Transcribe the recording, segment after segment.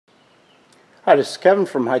Hi, this is Kevin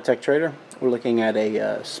from High-Tech Trader. We're looking at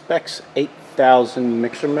a Spex 8000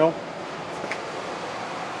 mixer mill.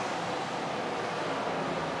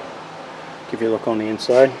 Give you a look on the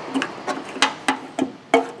inside.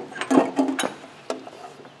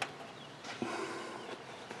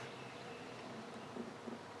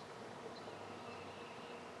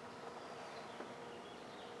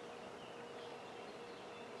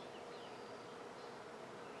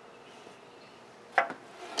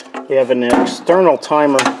 We have an external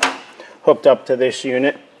timer hooked up to this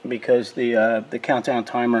unit because the countdown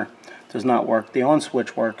timer does not work. The on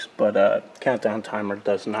switch works, but countdown timer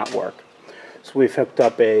does not work. So we've hooked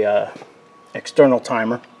up a external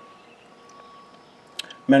timer,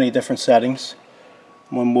 many different settings.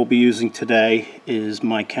 One we'll be using today is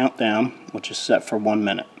my countdown, which is set for 1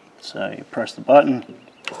 minute. So you press the button.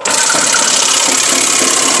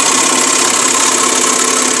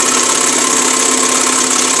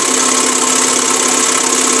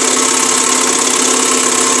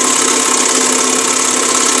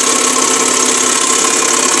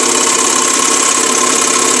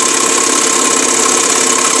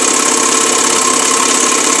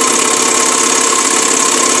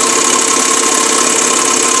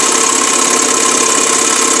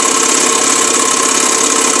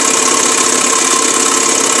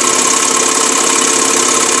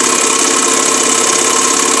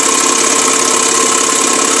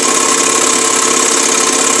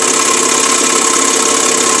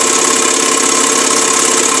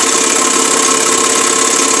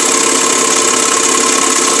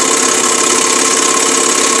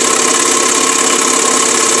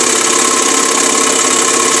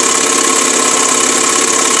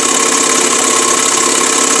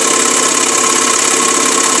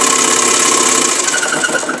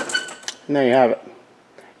 And there you have it. If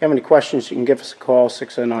you have any questions, you can give us a call,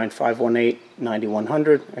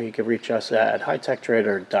 609-518-9100, or you can reach us at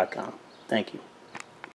HiTechTrader.com. Thank you.